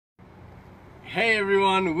Hey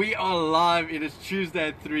everyone, we are live. It is Tuesday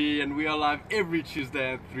at 3 and we are live every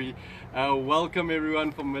Tuesday at 3. Welcome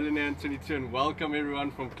everyone from Millionaire in 22 and welcome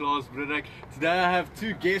everyone from Klaas Bredek. Today I have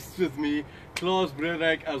two guests with me, Klaas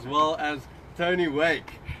Bredek as well as Tony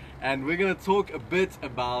Wake. And we're going to talk a bit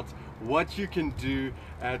about what you can do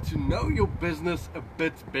to know your business a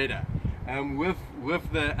bit better.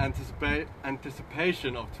 With the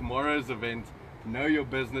anticipation of tomorrow's event, Know Your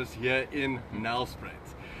Business here in Nelspruit.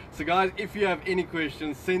 So guys, if you have any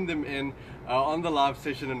questions, send them in on the live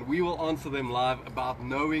session and we will answer them live about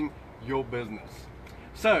knowing your business.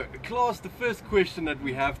 So Klaas, the first question that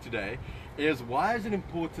we have today is, why is it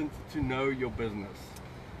important to know your business?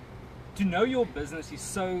 To know your business is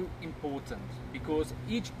so important because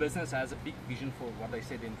each business has a big vision for what they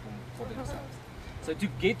set in for themselves. So to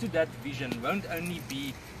get to that vision won't only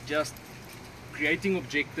be just creating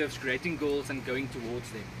objectives, creating goals and going towards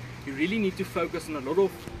them. You really need to focus on a lot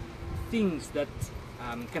of things that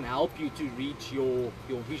can help you to reach your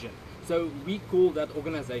vision. So we call that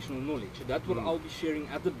organizational knowledge. That's what I'll be sharing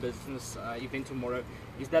at the business event tomorrow,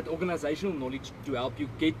 is that organizational knowledge to help you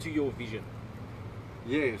get to your vision.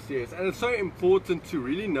 Yes, and it's so important to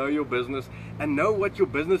really know your business and know what your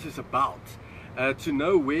business is about, to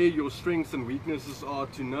know where your strengths and weaknesses are,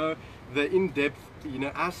 to know the in-depth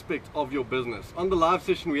aspect of your business. On the live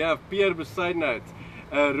session we have Pierre Besaidnout,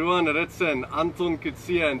 Ruan Ritson, Anton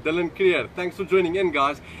Kutsia and Dylan Creer. Thanks for joining in,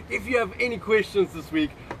 guys. If you have any questions this week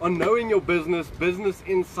on knowing your business, business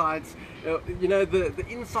insights, the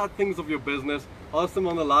inside things of your business, ask them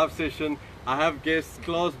on the live session. I have guests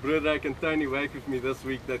Klaas Bredek and Tony Wake with me this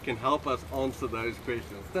week that can help us answer those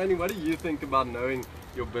questions. Tony, what do you think about knowing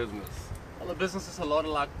your business? Well, a business is a lot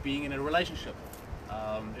like being in a relationship.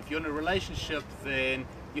 If you're in a relationship, then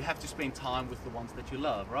you have to spend time with the ones that you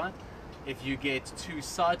love, right? If you get too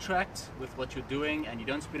sidetracked with what you're doing and you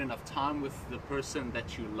don't spend enough time with the person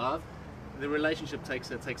that you love, the relationship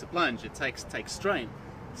takes a plunge, it takes strain.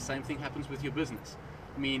 The same thing happens with your business.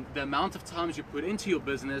 I mean, the amount of times you put into your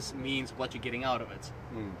business means what you're getting out of it.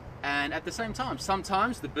 And at the same time,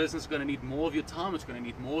 sometimes the business is going to need more of your time, it's going to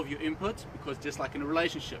need more of your input, because just like in a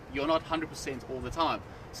relationship, you're not 100% all the time.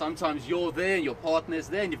 Sometimes you're there and your partner's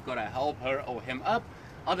there and you've got to help her or him up.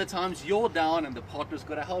 Other times you're down and the partner's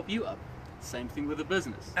got to help you up. Same thing with a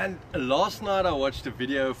business. And last night I watched a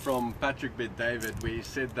video from Patrick Bet-David where he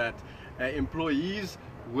said that employees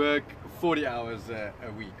work 40 hours a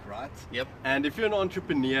week, right? Yep. And if you're an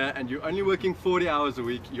entrepreneur and you're only working 40 hours a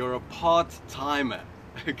week, you're a part-timer,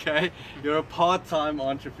 okay? You're a part-time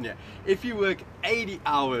entrepreneur. If you work 80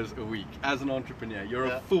 hours a week as an entrepreneur, you're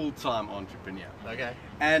a full-time entrepreneur. Okay.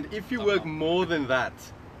 And if you work more than that,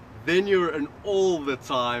 then you're an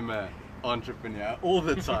all-the-timer entrepreneur, all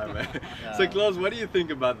the time. So Klaas, what do you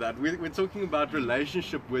think about that? We're talking about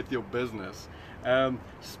relationship with your business,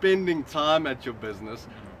 spending time at your business.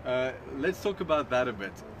 Let's talk about that a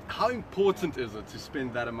bit. How important is it to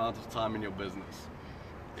spend that amount of time in your business?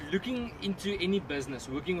 Looking into any business,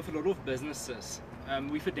 working with a lot of businesses,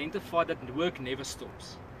 we've identified that work never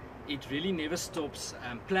stops. It really never stops.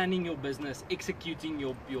 Planning your business, executing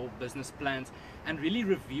your business plans, and really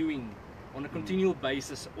reviewing on a continual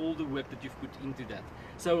basis all the work that you've put into that.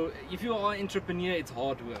 So if you are an entrepreneur, it's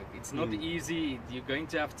hard work. It's not easy. You're going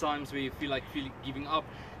to have times where you feel like giving up,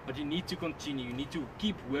 but you need to continue. You need to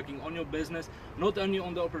keep working on your business, not only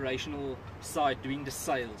on the operational side, doing the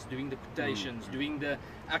sales, doing the quotations, doing the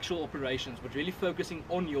actual operations, but really focusing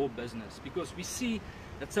on your business, because we see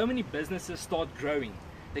that so many businesses start growing.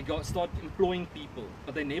 They start employing people,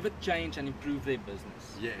 but they never change and improve their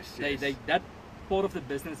business. Yes. That part of the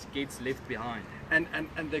business gets left behind. And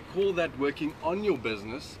they call that working on your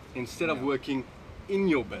business instead of working in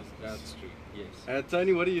your business. That's true, yes.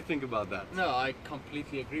 Tony, what do you think about that? No, I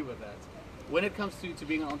completely agree with that. When it comes to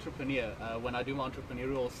being an entrepreneur, when I do my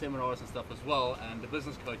entrepreneurial seminars and stuff as well, and the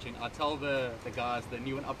business coaching, I tell the guys, the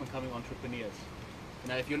new and up and coming entrepreneurs,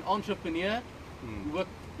 if you're an entrepreneur, you work,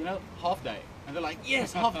 half day. And they're like,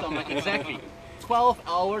 yes, half day. I'm like, exactly. 12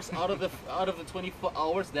 hours out of the 24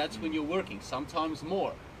 hours, that's when you're working, sometimes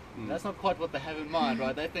more. That's not quite what they have in mind,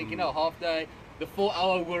 right? They think, half day, the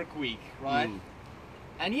 4-hour work week, right?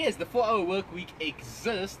 And yes, the 4-hour work week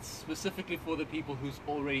exists specifically for the people who's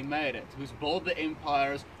already made it, who's built the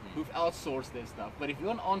empires, who've outsourced their stuff. But if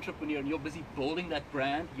you're an entrepreneur and you're busy building that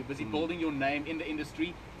brand, you're busy building your name in the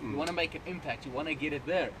industry, you want to make an impact, you want to get it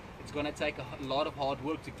there, it's going to take a lot of hard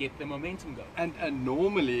work to get the momentum going. And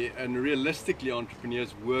normally and realistically,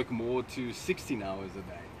 entrepreneurs work more to 16 hours a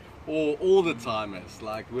day or all the timers,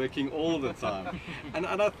 like working all the time. and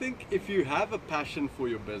I think if you have a passion for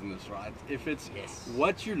your business, right? If it's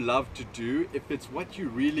what you love to do, if it's what you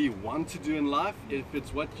really want to do in life, if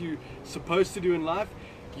it's what you're supposed to do in life,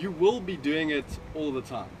 you will be doing it all the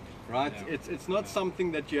time, right? Yeah. It's not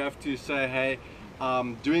something that you have to say, hey,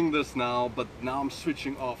 I'm doing this now, but now I'm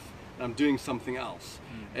switching off and I'm doing something else.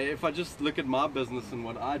 If I just look at my business and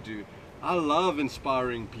what I do, I love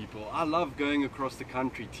inspiring people. I love going across the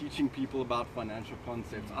country, teaching people about financial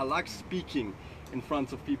concepts. I like speaking in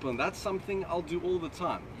front of people, and that's something I'll do all the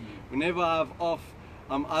time. Whenever I have off,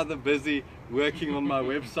 I'm either busy working on my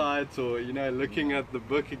website, or looking at the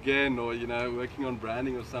book again, or working on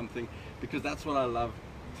branding or something, because that's what I love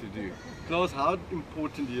to do. Klaus, how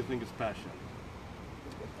important do you think is passion?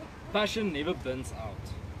 Passion never burns out.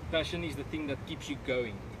 Passion is the thing that keeps you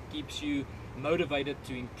going. It keeps you motivated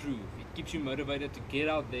to improve. It keeps you motivated to get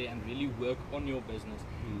out there and really work on your business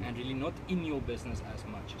and really not in your business as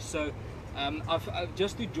much. So I've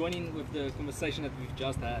just to join in with the conversation that we've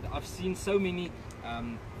just had, I've seen so many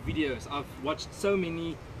videos, I've watched so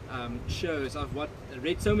many shows, I've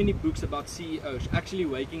read so many books about CEOs actually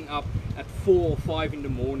waking up at 4 or 5 in the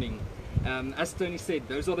morning. As Tony said,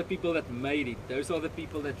 those are the people that made it. Those are the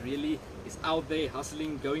people that really is out there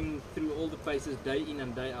hustling, going through all the paces day in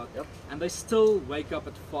and day out. And they still wake up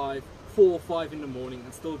at 4 or 5 in the morning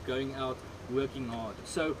and still going out working hard.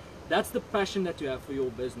 So that's the passion that you have for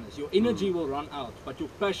your business. Your energy will run out, but your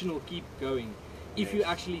passion will keep going if you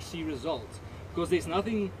actually see results. Because there's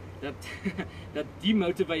nothing that that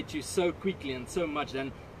demotivates you so quickly and so much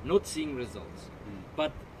than not seeing results.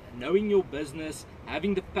 But knowing your business,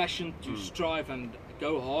 having the passion to strive and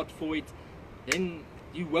go hard for it, then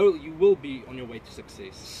you will be on your way to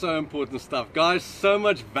success. So important stuff, guys. So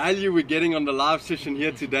much value we're getting on the live session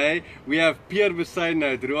here today. We have Pierre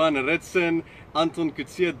Besaidnout, Roan Ritson, Anton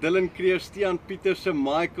Kutsia, Dylan Creer, Stian Pieterse,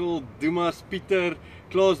 Michael Dumas, Pieter,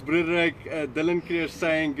 Klaus Broderick, Dylan Creer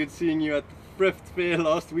saying good seeing you at the Thrift Fair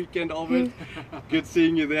last weekend, Albert. Good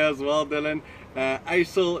seeing you there as well, Dylan.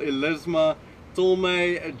 Aisel, Elisma,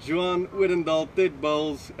 Tolmay, Joan Oudendal, Ted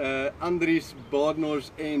Bowles, Andries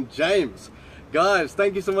Baardnors and James. Guys,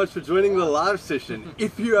 thank you so much for joining the live session.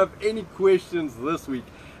 If you have any questions this week,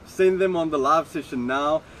 send them on the live session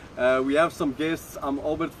now. We have some guests. I'm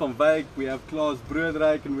Albert van Wyk, we have Klaus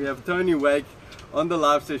Broderick, and we have Tony Wake on the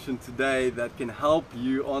live session today that can help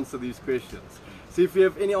you answer these questions. So if you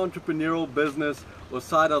have any entrepreneurial business or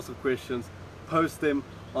side hustle questions, post them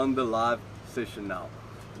on the live session now.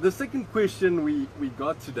 The second question we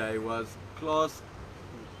got today was, Klaus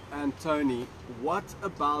and Tony, what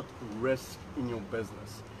about risk in your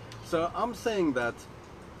business? So I'm saying that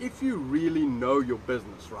if you really know your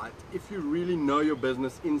business, right? If you really know your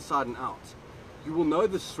business inside and out, you will know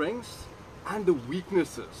the strengths and the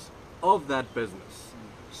weaknesses of that business.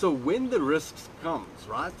 So when the risks comes,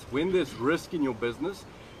 right? When there's risk in your business,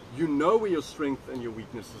 you know where your strengths and your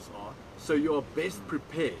weaknesses are, so you are best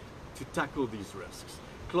prepared to tackle these risks.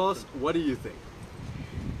 Klaus, what do you think?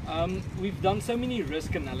 We've done so many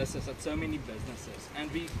risk analysis at so many businesses,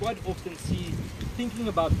 and we quite often see, thinking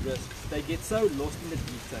about risks, they get so lost in the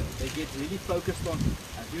detail. They get really focused on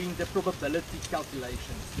doing the probability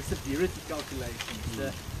calculations, the severity calculations,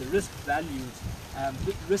 the risk values,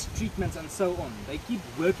 the risk treatments and so on. They keep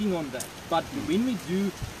working on that, but when we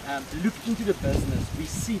do look into the business, we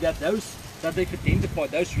see that they've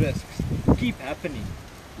identified those risks keep happening.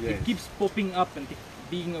 Yes. It keeps popping up and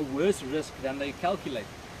being a worse risk than they calculate.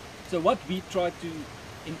 So what we try to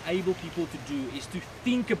enable people to do is to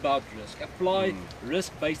think about risk, apply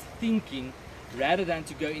risk-based thinking rather than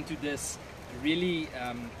to go into this really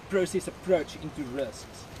process approach into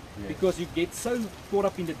risks. Yes. Because you get so caught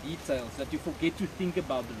up in the details that you forget to think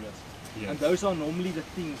about the risk. Yes. And those are normally the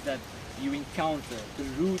things that you encounter, the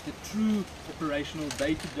true operational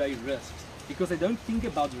day-to-day risks. Because they don't think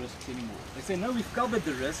about the risks anymore. They say, no, we've covered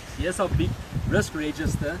the risks. Here's our big risk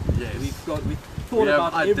register. Yes. We've thought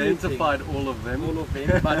about identified everything. all of them. All of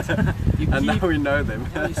them, but you and now we know them.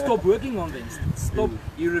 you stop working on them.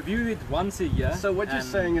 You review it once a year. So what you're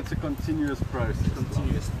saying, it's a continuous process.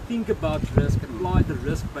 Continuous. Think about risk, apply the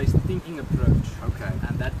risk-based thinking approach. Okay.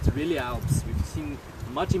 And that really helps. We've seen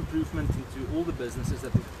much improvement into all the businesses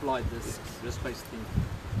that have applied this risk-based thinking.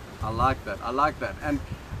 I like that. I like that. And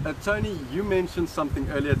Tony, you mentioned something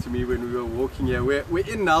earlier to me when we were walking here. We're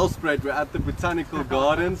in Nelspruit. We're at the Botanical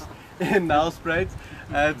Gardens in Nelspruit.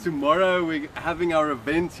 Tomorrow we're having our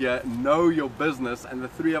event here, Know Your Business, and the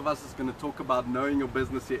three of us is going to talk about knowing your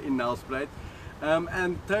business here in Nelspruit.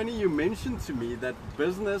 And Tony, you mentioned to me that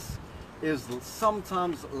business is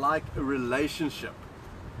sometimes like a relationship.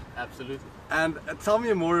 Absolutely. And tell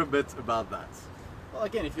me more a bit about that. Well,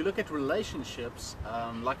 again, if you look at relationships,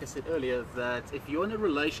 like I said earlier, that if you're in a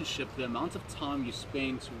relationship, the amount of time you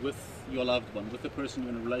spend with your loved one, with the person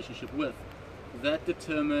you're in a relationship with, that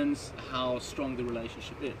determines how strong the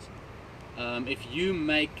relationship is. If you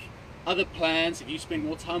make other plans, if you spend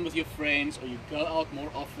more time with your friends, or you go out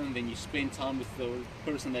more often than you spend time with the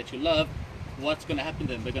person that you love, what's going to happen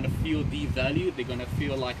to them? They're going to feel devalued. They're going to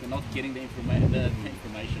feel like they're not getting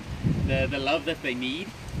the love that they need,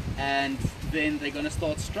 and then they're going to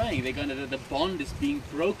start straying. The bond is being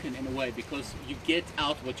broken in a way because you get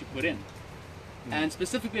out what you put in. And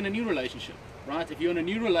specifically in a new relationship, right? If you're in a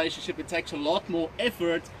new relationship, it takes a lot more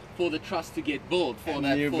effort for the trust to get built, for And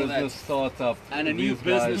that, a new for business that. startup. And a new these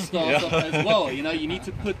business guys. startup as well. You know, you need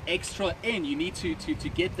to put extra in. You need to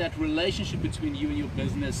get that relationship between you and your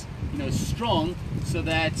business, you know, strong, so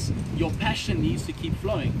that your passion needs to keep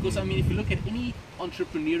flowing. Because I mean, if you look at any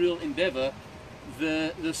entrepreneurial endeavor,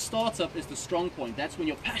 the startup is the strong point. That's when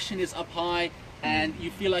your passion is up high and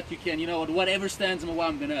you feel like you can, you know what, whatever stands in my way,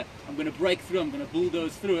 I'm gonna break through, I'm gonna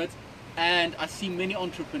bulldoze through it. And I see many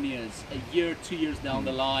entrepreneurs a year, 2 years down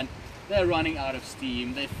the line, they're running out of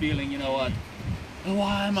steam. They're feeling, you know what,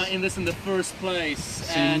 why am I in this in the first place?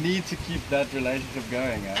 So you need to keep that relationship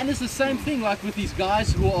going. Eh? And it's the same thing like with these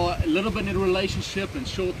guys who are a little bit in a relationship and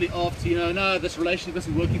shortly after, you know, no, this relationship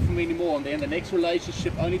isn't working for me anymore, and then the next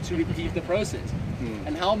relationship only to repeat the process.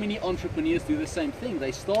 And how many entrepreneurs do the same thing?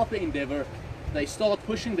 They start the endeavor, they start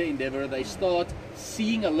pushing the endeavor, they start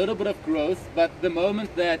seeing a little bit of growth, but the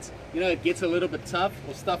moment that, you know, it gets a little bit tough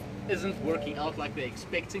or stuff isn't working out like they're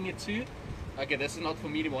expecting it to, okay, this is not for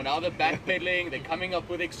me anymore. Now they're backpedaling, they're coming up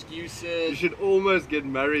with excuses. You should almost get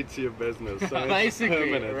married to your business. So it's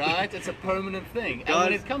Basically, permanent. right? It's a permanent thing. And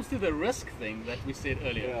when it comes to the risk thing that we said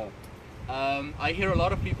earlier, I hear a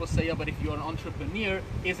lot of people say, yeah, but if you're an entrepreneur,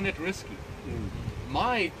 isn't it risky?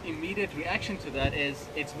 My immediate reaction to that is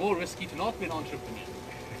it's more risky to not be an entrepreneur.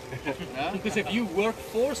 Yeah? Because if you work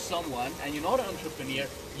for someone and you're not an entrepreneur,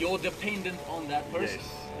 you're dependent on that person.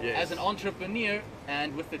 Yes. As an entrepreneur,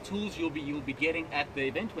 and with the tools you'll be getting at the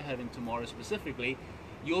event we're having tomorrow specifically,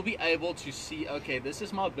 you'll be able to see, okay, this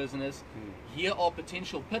is my business, here are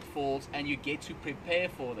potential pitfalls, and you get to prepare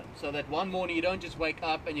for them. So that one morning you don't just wake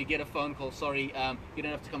up and you get a phone call, sorry, you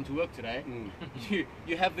don't have to come to work today.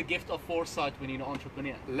 You have the gift of foresight when you're an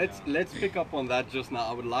entrepreneur. Let's pick up on that just now.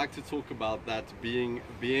 I would like to talk about that being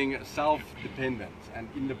self-dependent and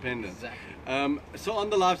independent. Exactly. So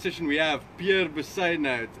on the live session we have Pierre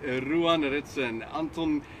Besaidnout, Ruan Ritsen,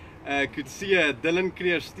 Anton Kutsia, Dylan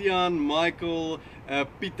Kriestian, Michael,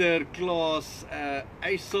 Pieter, Klaas,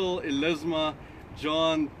 Aisel, Elisma,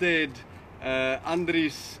 John, Ted,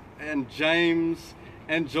 Andries, and James,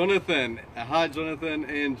 and Jonathan. Hi Jonathan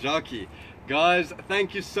and Jackie. Guys,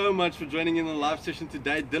 thank you so much for joining in the live session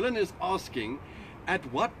today. Dylan is asking, at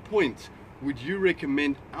what point would you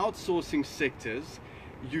recommend outsourcing sectors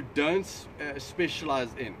you don't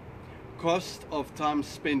specialize in? Cost of time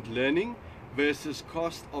spent learning versus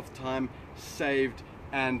cost of time saved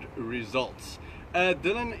and results.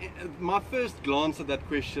 Dylan, my first glance at that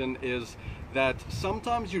question is that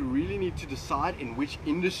sometimes you really need to decide in which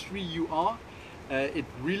industry you are. It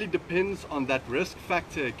really depends on that risk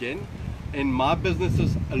factor again. In my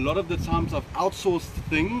businesses, a lot of the times I've outsourced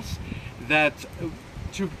things that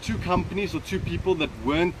to companies or to people that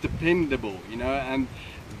weren't dependable, you know, and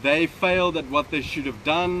they failed at what they should have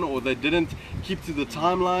done, or they didn't keep to the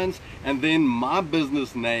timelines, and then my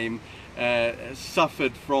business name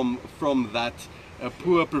suffered from that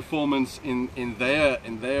poor performance in their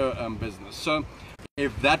business. So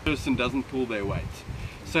if that person doesn't pull their weight,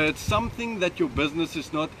 so it's something that your business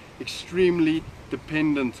is not extremely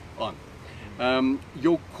dependent on.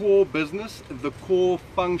 Your core business, the core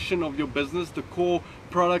function of your business, the core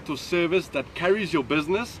product or service that carries your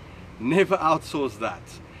business, never outsource that.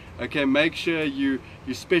 Okay, make sure you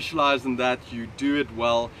specialize in that, you do it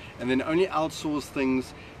well, and then only outsource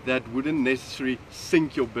things that wouldn't necessarily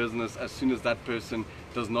sink your business as soon as that person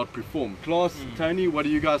does not perform. Klaas, Tony, what do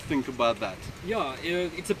you guys think about that? Yeah,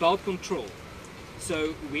 it's about control.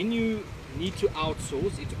 So when you need to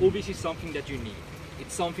outsource, it's obviously something that you need.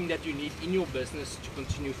 It's something that you need in your business to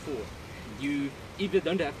continue forward. You either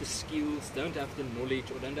don't have the skills, don't have the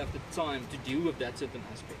knowledge, or don't have the time to deal with that certain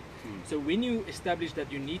aspect. So when you establish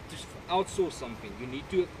that you need to outsource something, you need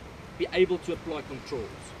to be able to apply controls.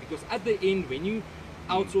 Because at the end, when you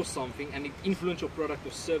outsource something and it influence your product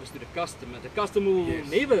or service to the customer will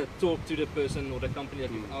never talk to the person or the company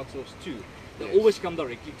that you've outsourced to. They Yes. always come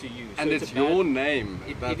directly to you. And So it's about- your name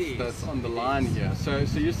It is. that's on the It line is. here.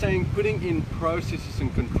 So you're saying putting in processes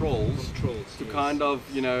and controls to yes. kind of,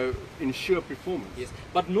 you know, ensure performance. Yes,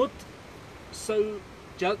 but not so.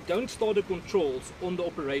 Don't start the controls on the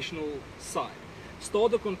operational side.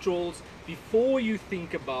 Start the controls before you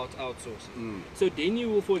think about outsourcing. So then you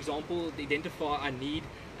will, for example, identify I need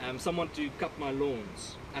someone to cut my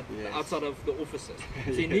lawns Yes. outside of the offices.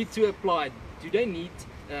 So you Yes. need to apply. Do they need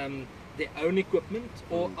their own equipment,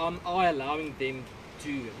 or am I allowing them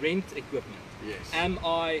to rent equipment? Yes. Am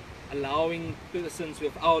I allowing persons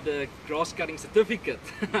without a grass cutting certificate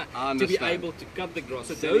I to be understand. able to cut the grass?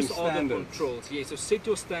 So Setting those are the standards. controls. Yeah, so set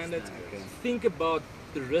your standards. Okay. Think about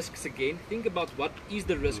the risks again. Think about what is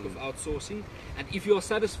the risk of outsourcing, and if you are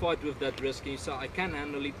satisfied with that risk and you say I can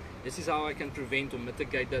handle it, this is how I can prevent or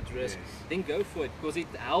mitigate that risk, Yes. then go for it, because it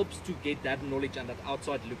helps to get that knowledge and that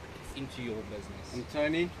outside look into your business. And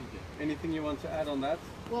Tony, anything you want to add on that?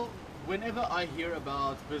 Well, whenever I hear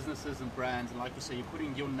about businesses and brands, and like you say, you're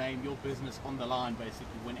putting your name, your business on the line,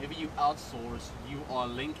 basically. Whenever you outsource, you are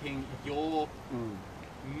linking your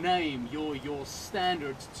name, your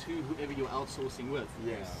standards to whoever you're outsourcing with.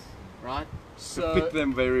 Yes. Right? So pick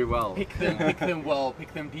them very well. Pick them well,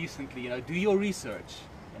 pick them decently. You know, do your research.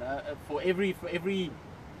 You know, for every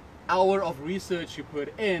hour of research you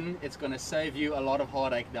put in, it's going to save you a lot of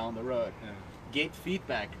heartache down the road. Get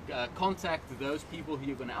feedback. Contact those people who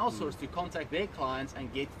you're going to outsource to. Contact their clients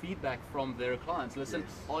and get feedback from their clients. Listen,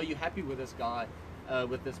 Yes. are you happy with this guy,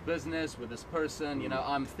 with this business, with this person? You know,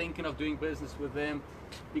 I'm thinking of doing business with them,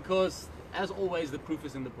 because as always, the proof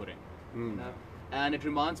is in the pudding. You know? And it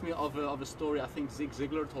reminds me of a story I think Zig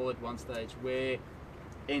Ziglar told at one stage, where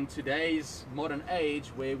in today's modern age,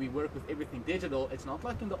 where we work with everything digital, it's not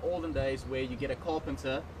like in the olden days where you get a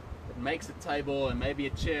carpenter that makes a table and maybe a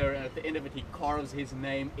chair, and at the end of it he carves his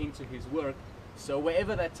name into his work. So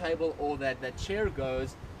wherever that table or that chair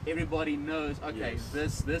goes, everybody knows, okay,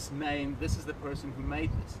 Yes. this name, this is the person who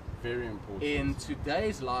made this. Very important. In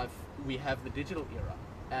today's life, we have the digital era,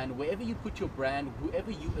 and wherever you put your brand,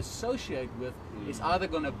 whoever you associate with is either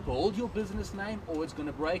going to build your business name or it's going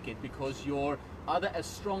to break it, because you're either as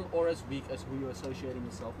strong or as weak as who you're associating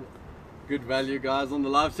yourself with. Good value, guys, on the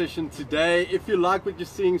live session today. If you like what you're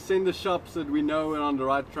seeing, send the shop so that we know we're on the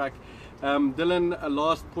right track. Dylan, a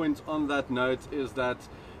last point on that note is that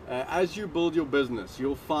as you build your business,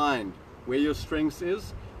 you'll find where your strengths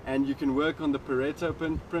is, and you can work on the Pareto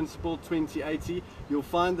principle 20/80. You'll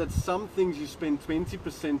find that some things you spend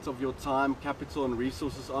 20% of your time, capital and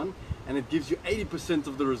resources on, and it gives you 80%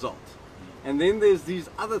 of the result. And then there's these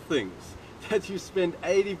other things that you spend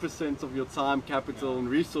 80% of your time, capital and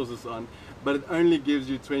resources on, but it only gives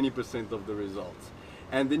you 20% of the results.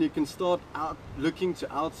 And then you can start looking to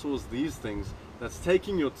outsource these things. That's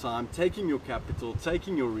taking your time, taking your capital,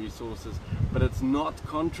 taking your resources, but it's not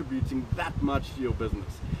contributing that much to your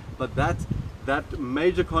business. But that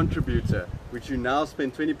major contributor, which you now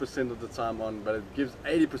spend 20% of the time on, but it gives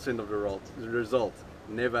 80% of the result,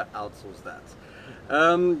 never outsource that.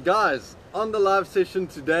 Guys, on the live session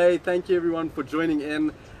today, thank you everyone for joining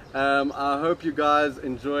in. I hope you guys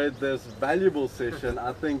enjoyed this valuable session.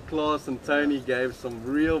 I think Klaas and Tony gave some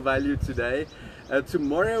real value today.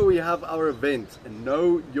 Tomorrow we have our event,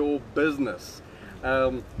 Know Your Business.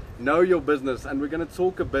 Know Your Business, and we're going to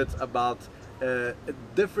talk a bit about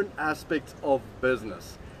different aspects of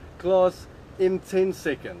business. Klaas, in 10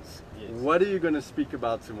 seconds, what are you going to speak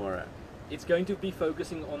about tomorrow? It's going to be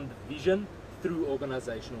focusing on the vision through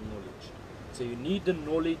organizational knowledge. So you need the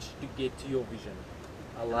knowledge to get to your vision.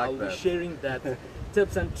 I like I'll that. be sharing that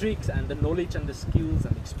tips and tricks and the knowledge and the skills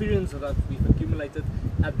and experience that we've accumulated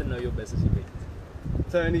at the Know Your Business event.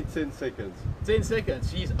 Tony, 10 seconds. 10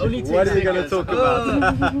 seconds. She's only 10 seconds. What are you going to talk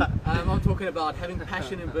about? I'm talking about having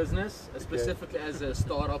passion in business, specifically as a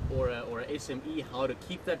startup or a SME, how to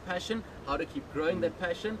keep that passion, how to keep growing that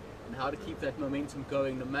passion, and how to keep that momentum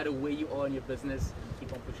going no matter where you are in your business, and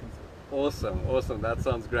keep on pushing through. Awesome. That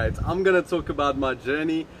sounds great. I'm going to talk about my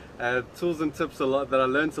journey, tools and tips that I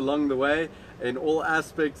learned along the way in all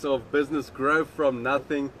aspects of business growth, from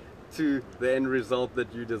nothing to the end result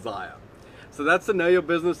that you desire. So that's the Know Your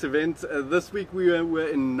Business event. This week we were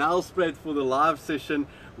in Nelspruit for the live session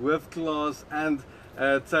with Klaas and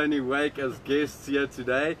Tony Wake as guests here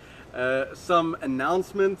today. Some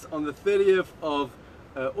announcements: on the 30th of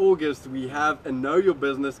August we have a Know Your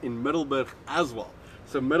Business in Middelburg as well.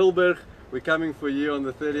 So Middelburg, we're coming for you on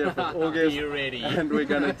the 30th of August. You ready? And we're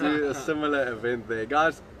going to do a similar event there.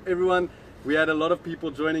 Guys, everyone, we had a lot of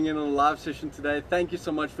people joining in on the live session today. Thank you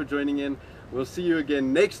so much for joining in. We'll see you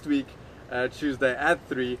again next week, Tuesday at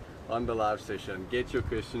 3 on the live session. Get your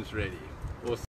questions ready.